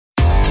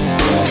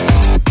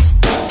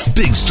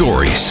Big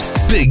stories,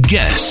 big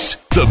guests,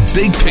 the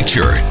big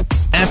picture.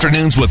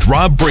 Afternoons with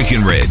Rob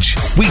Breckenridge.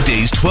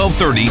 Weekdays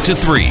 12:30 to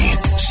 3,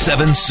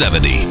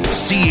 770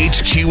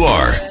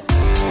 CHQR.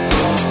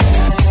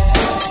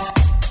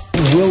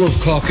 The will of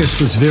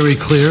caucus was very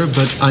clear,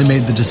 but I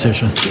made the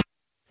decision.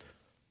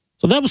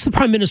 So that was the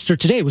Prime Minister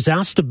today. He was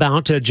asked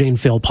about Jane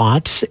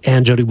Philpott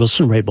and Jody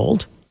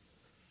Wilson-Raybould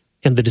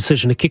and the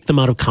decision to kick them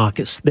out of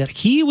caucus, that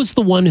he was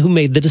the one who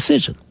made the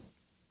decision.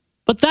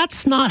 But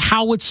that's not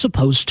how it's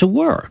supposed to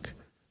work.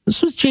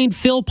 This was Jane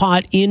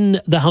Philpott in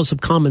the House of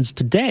Commons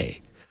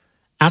today,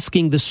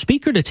 asking the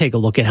Speaker to take a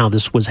look at how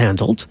this was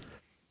handled,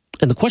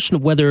 and the question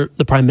of whether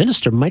the Prime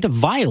Minister might have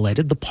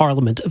violated the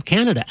Parliament of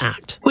Canada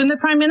Act. When the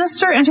Prime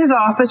Minister and his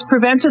office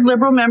prevented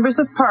Liberal members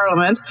of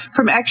Parliament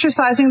from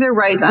exercising their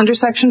rights under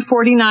Section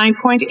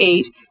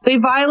 49.8, they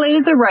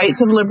violated the rights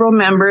of Liberal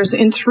members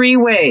in 3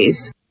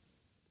 ways.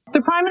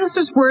 The Prime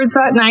Minister's words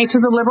that night to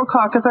the Liberal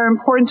caucus are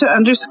important to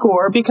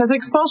underscore because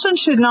expulsion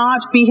should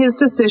not be his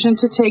decision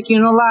to take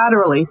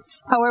unilaterally.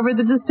 However,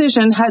 the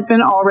decision had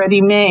been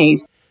already made.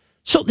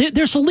 So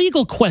there's a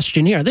legal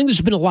question here. I think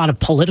there's been a lot of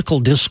political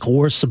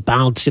discourse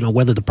about,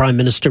 whether the Prime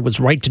Minister was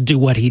right to do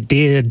what he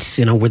did.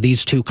 Were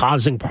these two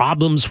causing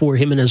problems for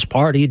him and his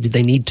party? Did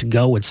they need to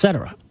go,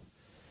 etc.?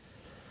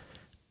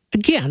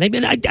 Again,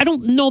 I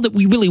don't know that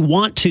we really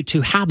want to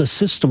have a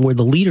system where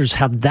the leaders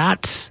have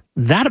that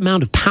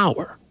amount of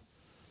power,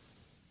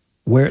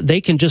 where they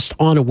can just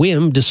on a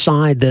whim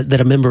decide that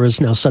a member is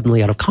now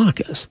suddenly out of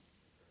caucus.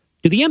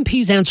 Do the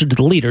MPs answer to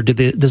the leader?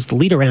 Does the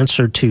leader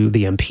answer to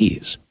the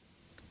MPs?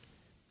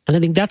 And I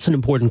think that's an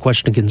important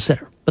question to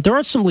consider. But there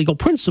are some legal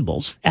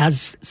principles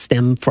as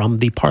stem from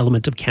the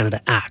Parliament of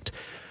Canada Act.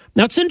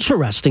 Now, it's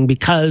interesting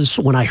because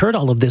when I heard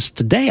all of this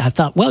today, I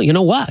thought, well, you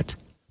know what?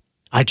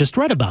 I just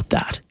read about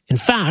that. In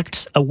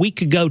fact, a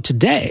week ago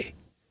today,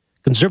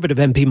 Conservative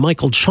MP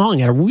Michael Chong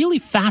had a really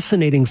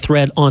fascinating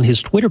thread on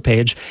his Twitter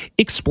page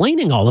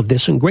explaining all of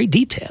this in great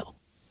detail.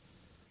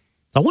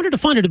 I wanted to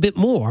find out a bit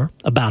more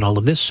about all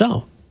of this,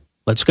 so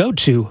let's go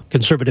to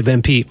Conservative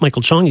MP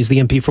Michael Chong. He's the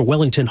MP for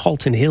Wellington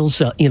Halton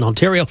Hills in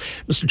Ontario.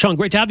 Mr. Chong,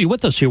 great to have you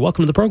with us here.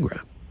 Welcome to the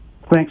program.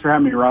 Thanks for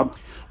having me, Rob.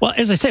 Well,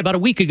 as I say, about a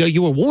week ago,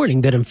 you were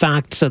warning that, in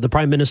fact, the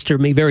Prime Minister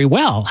may very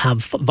well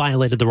have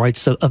violated the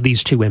rights of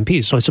these two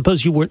MPs. So I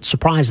suppose you weren't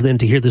surprised then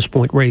to hear this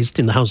point raised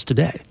in the House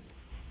today.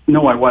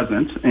 No, I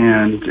wasn't,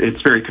 and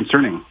it's very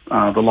concerning.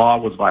 The law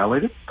was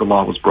violated, the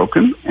law was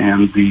broken,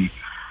 and the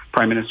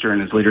Prime Minister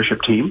and his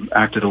leadership team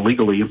acted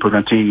illegally in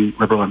preventing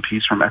Liberal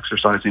MPs from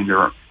exercising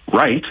their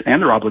right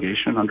and their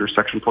obligation under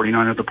Section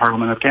 49 of the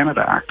Parliament of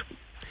Canada Act.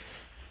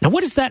 Now, what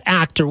does that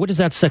act, or what does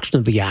that section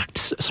of the act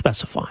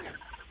specify?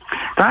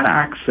 That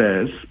act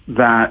says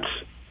that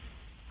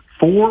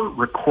 4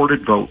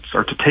 recorded votes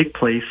are to take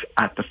place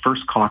at the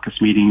first caucus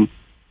meeting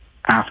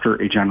after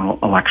a general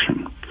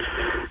election.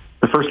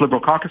 The first Liberal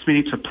caucus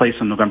meeting took place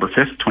on November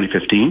 5th,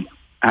 2015.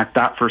 At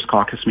that first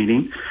caucus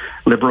meeting,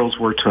 Liberals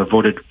were to have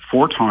voted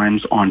 4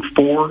 times on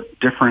 4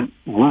 different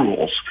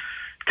rules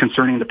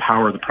concerning the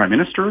power of the Prime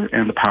Minister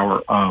and the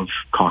power of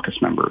caucus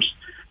members.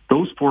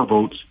 Those 4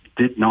 votes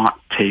did not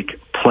take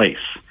place.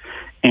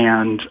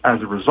 And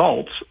as a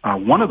result,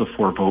 one of the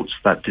 4 votes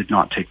that did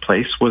not take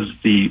place was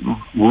the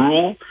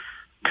rule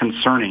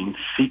concerning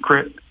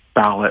secret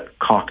ballot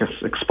caucus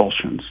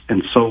expulsions.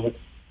 And so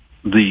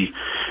the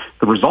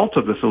result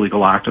of this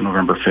illegal act on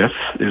November 5th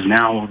is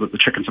now that the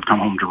chickens have come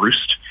home to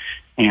roost,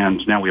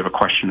 and now we have a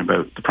question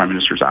about the Prime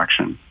Minister's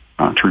action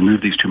to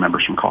remove these 2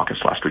 members from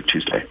caucus last week,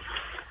 Tuesday.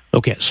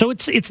 Okay, so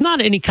it's not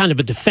any kind of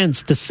a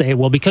defense to say,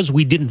 well, because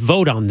we didn't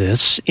vote on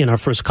this in our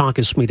first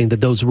caucus meeting,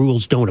 that those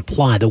rules don't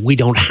apply, that we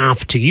don't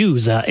have to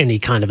use any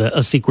kind of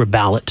a secret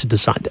ballot to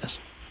decide this.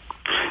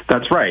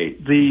 That's right.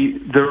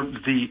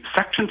 The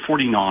Section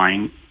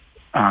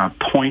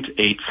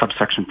 49.8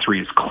 subsection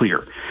 3 is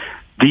clear.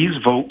 These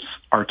votes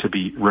are to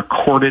be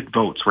recorded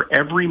votes where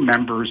every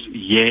member's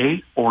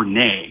yay or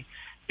nay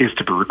is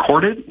to be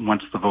recorded.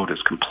 Once the vote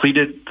is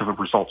completed, the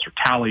results are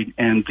tallied,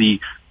 and the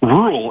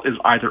rule is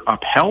either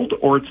upheld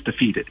or it's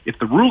defeated. If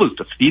the rule is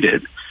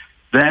defeated,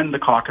 then the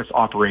caucus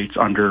operates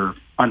under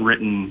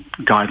unwritten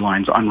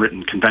guidelines,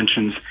 unwritten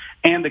conventions,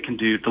 and the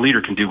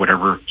leader can do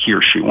whatever he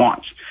or she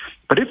wants.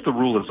 But if the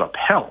rule is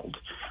upheld,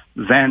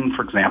 then,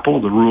 for example,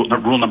 the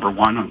rule number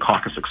 1 on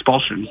caucus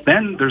expulsions,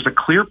 then there's a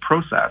clear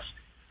process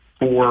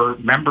for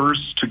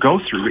members to go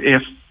through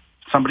if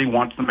somebody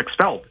wants them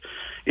expelled.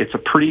 It's a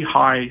pretty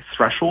high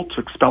threshold to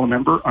expel a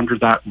member under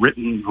that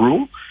written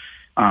rule.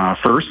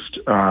 First,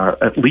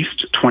 at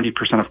least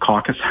 20% of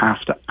caucus has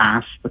to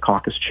ask the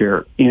caucus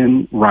chair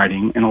in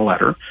writing in a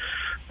letter.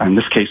 In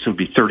this case, it would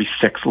be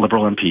 36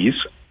 Liberal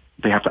MPs.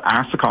 They have to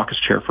ask the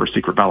caucus chair for a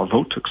secret ballot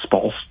vote to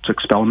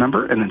expel a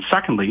member. And then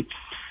secondly,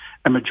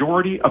 a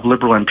majority of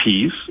Liberal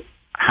MPs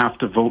have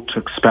to vote to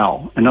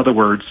expel. In other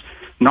words,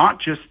 not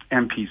just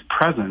MPs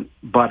present,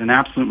 but an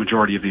absolute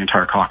majority of the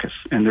entire caucus.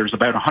 And there was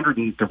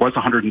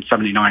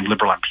 179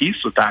 Liberal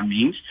MPs. So what that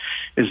means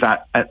is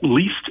that at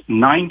least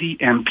 90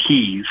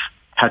 MPs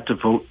had to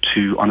vote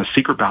on a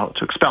secret ballot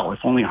to expel.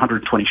 If only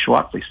 120 show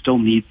up, they still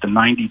need the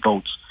 90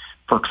 votes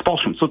for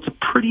expulsion. So it's a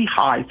pretty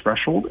high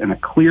threshold and a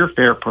clear,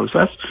 fair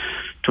process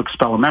to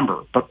expel a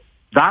member. But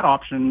that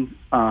option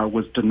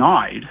was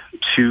denied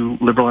to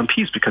Liberal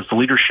MPs because the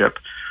leadership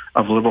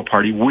of the Liberal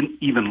Party wouldn't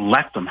even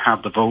let them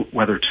have the vote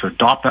whether to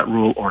adopt that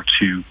rule or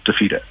to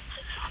defeat it.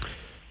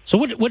 So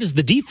what is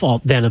the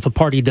default then if a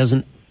party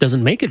doesn't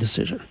make a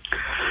decision?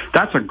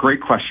 That's a great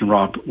question,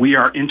 Rob. We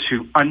are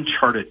into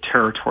uncharted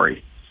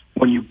territory.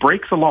 When you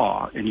break the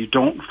law and you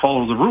don't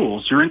follow the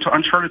rules, you're into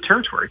uncharted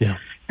territory. Yeah.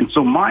 And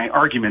so my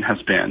argument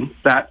has been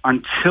that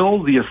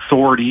until the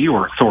authority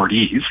or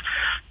authorities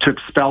to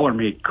expel are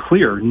made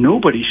clear,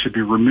 nobody should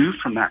be removed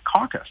from that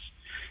caucus.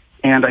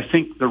 And I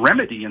think the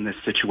remedy in this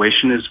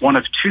situation is one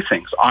of two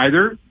things.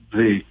 Either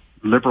the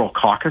Liberal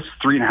caucus,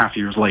 3.5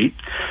 years late,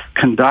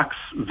 conducts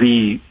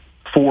the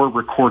 4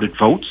 recorded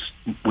votes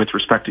with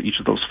respect to each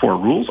of those 4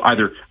 rules,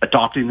 either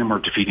adopting them or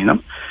defeating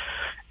them,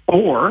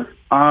 or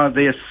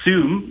they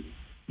assume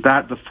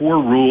that the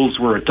 4 rules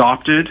were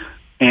adopted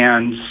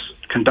and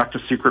conduct a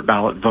secret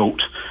ballot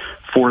vote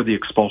for the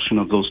expulsion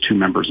of those 2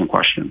 members in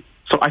question.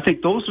 So I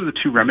think those are the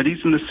 2 remedies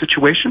in this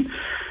situation.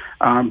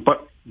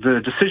 But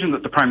the decision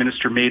that the Prime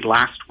Minister made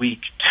last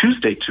week,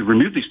 Tuesday, to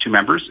remove these 2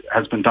 members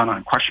has been done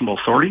on questionable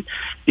authority,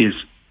 is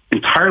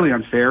entirely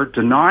unfair,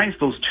 denies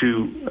those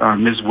 2,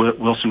 Ms.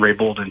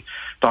 Wilson-Raybould and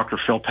Dr.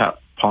 Philpott,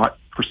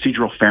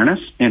 procedural fairness,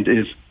 and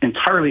is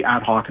entirely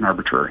ad hoc and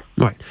arbitrary.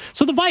 Right.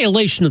 So the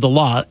violation of the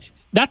law,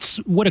 that's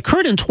what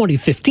occurred in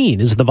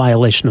 2015, is the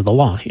violation of the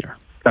law here.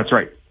 That's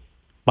right.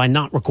 By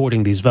not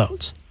recording these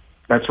votes.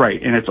 That's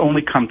right. And it's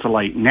only come to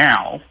light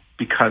now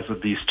because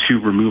of these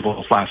 2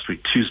 removals last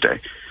week, Tuesday.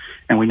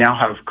 And we now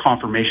have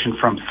confirmation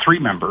from 3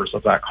 members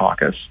of that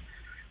caucus,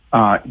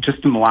 just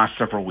in the last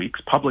several weeks,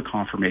 public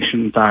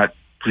confirmation that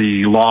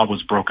the law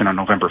was broken on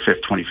November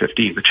 5th,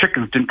 2015. The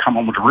chickens didn't come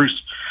home to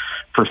roost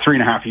for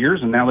 3.5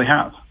 years, and now they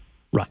have.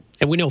 Right.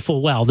 And we know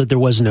full well that there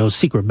was no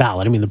secret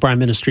ballot. I mean, the Prime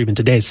Minister even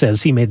today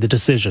says he made the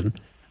decision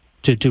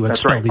to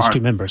expel these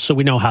 2 members. So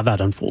we know how that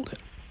unfolded.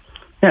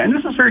 Yeah, and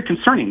this is very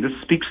concerning. This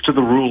speaks to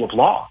the rule of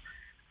law.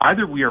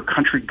 Either we are a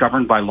country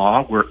governed by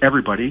law where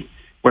everybody,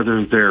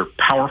 whether they're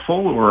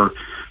powerful or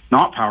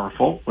not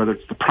powerful, whether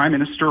it's the Prime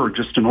Minister or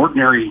just an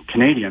ordinary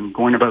Canadian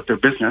going about their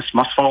business,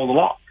 must follow the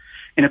law.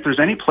 And if there's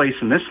any place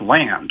in this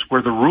land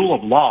where the rule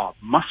of law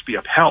must be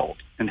upheld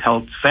and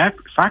held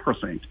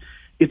sacrosanct,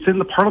 it's in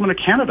the Parliament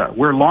of Canada,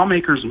 where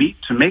lawmakers meet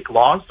to make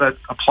laws that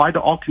apply to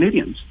all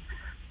Canadians.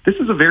 This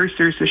is a very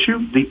serious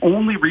issue. The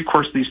only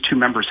recourse these 2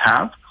 members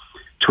have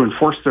to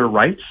enforce their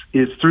rights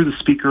is through the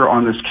Speaker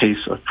on this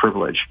case of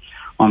privilege,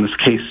 on this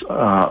case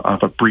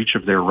of a breach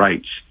of their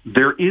rights.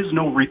 There is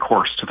no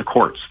recourse to the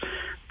courts.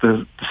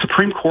 The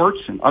Supreme Courts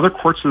and other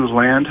courts of the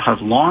land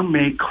have long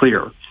made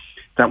clear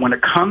that when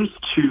it comes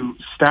to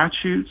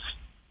statutes,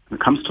 when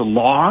it comes to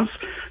laws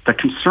that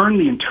concern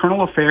the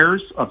internal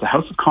affairs of the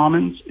House of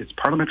Commons, its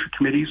parliamentary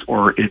committees,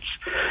 or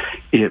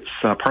its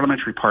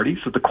parliamentary parties,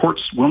 that the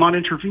courts will not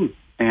intervene.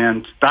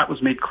 And that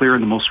was made clear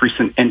in the most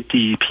recent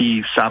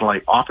NDP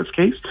satellite office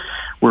case,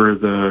 where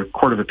the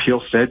Court of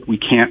Appeal said we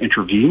can't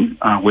intervene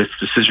with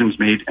decisions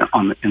made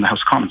in the House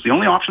of Commons. The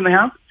only option they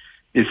have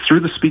is through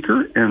the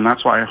Speaker, and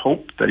that's why I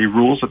hope that he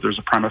rules that there's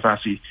a prima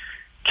facie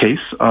case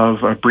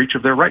of a breach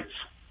of their rights.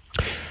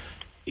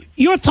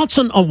 Your thoughts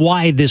on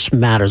why this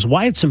matters,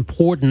 why it's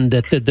important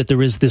that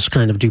there is this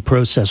kind of due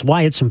process,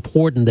 why it's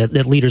important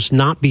that leaders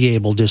not be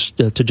able to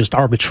just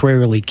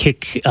arbitrarily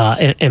kick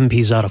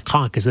MPs out of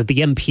caucus, that the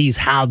MPs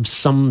have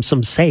some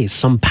say,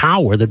 some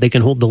power, that they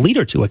can hold the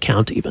leader to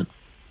account even?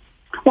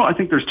 Well, I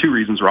think there's 2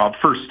 reasons, Rob.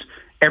 First,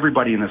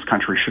 everybody in this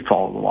country should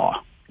follow the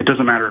law. It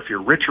doesn't matter if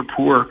you're rich or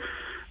poor,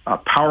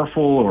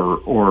 powerful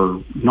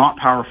or not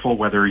powerful,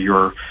 whether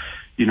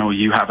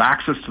you have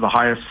access to the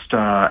highest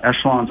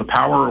echelons of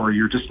power or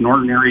you're just an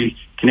ordinary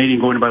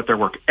Canadian going about their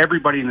work.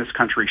 Everybody in this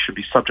country should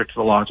be subject to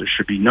the laws. There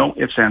should be no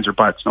ifs, ands, or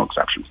buts, no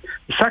exceptions.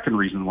 The second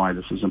reason why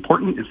this is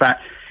important is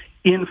that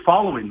in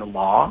following the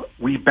law,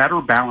 we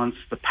better balance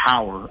the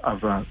power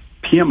of a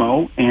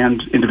PMO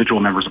and individual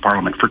members of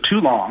Parliament. For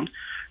too long,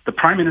 the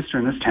Prime Minister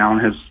in this town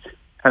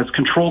has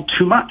controlled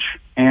too much,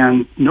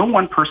 and no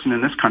one person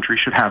in this country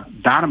should have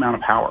that amount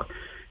of power.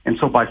 And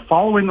so by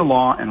following the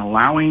law and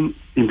allowing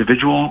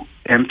individual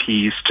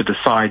MPs to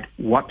decide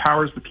what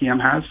powers the PM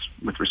has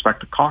with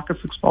respect to caucus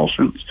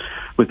expulsions,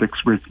 with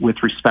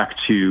respect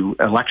to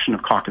election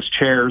of caucus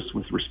chairs,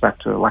 with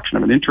respect to election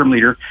of an interim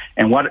leader,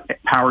 and what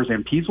powers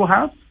MPs will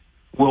have,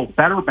 will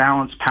better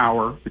balance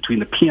power between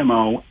the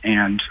PMO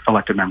and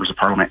elected members of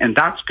Parliament. And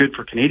that's good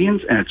for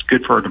Canadians, and it's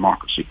good for our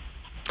democracy.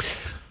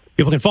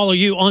 People can follow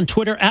you on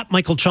Twitter at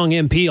Michael Chong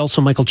MP,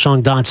 also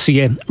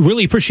michaelchong.ca.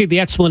 Really appreciate the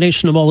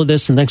explanation of all of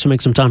this, and thanks for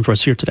making some time for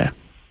us here today.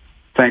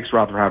 Thanks,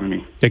 Rob, for having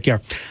me. Take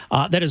care.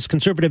 That is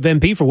Conservative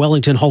MP for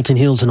Wellington, Halton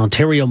Hills, and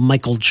Ontario,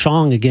 Michael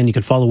Chong. Again, you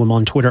can follow him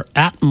on Twitter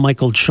at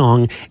Michael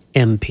Chong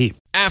MP.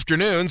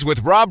 Afternoons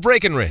with Rob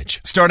Breckenridge,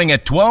 starting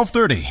at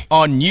 12:30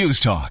 on News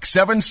Talk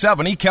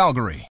 770 Calgary.